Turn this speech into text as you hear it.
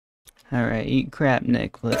Alright, eat crap,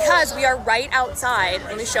 Nicholas. Because we are right outside.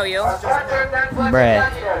 Let me show you. Bruh.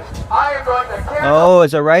 Oh,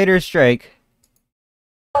 it's a writer's strike.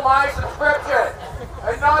 My subscription.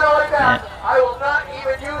 And not only that, I will not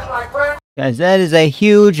even use my friend's Guys, that is a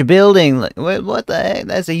huge building. What the heck?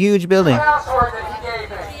 That's a huge building. password that he gave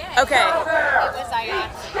me. Okay.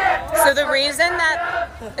 So the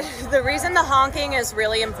reason the honking is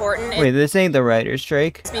really important Wait, this ain't the writer's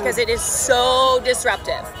strike. is because it is so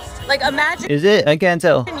disruptive. Like, imagine Is it? I can't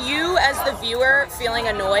tell. you as the viewer feeling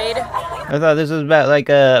annoyed I thought this was about like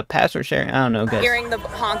a password sharing. I don't know, guys. hearing the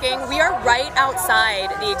honking. We are right outside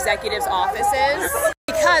the executive's offices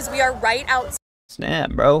because we are right outside.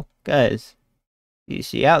 Snap, bro. Guys.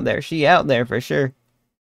 She out there. She out there for sure.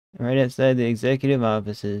 Right outside the executive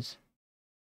offices.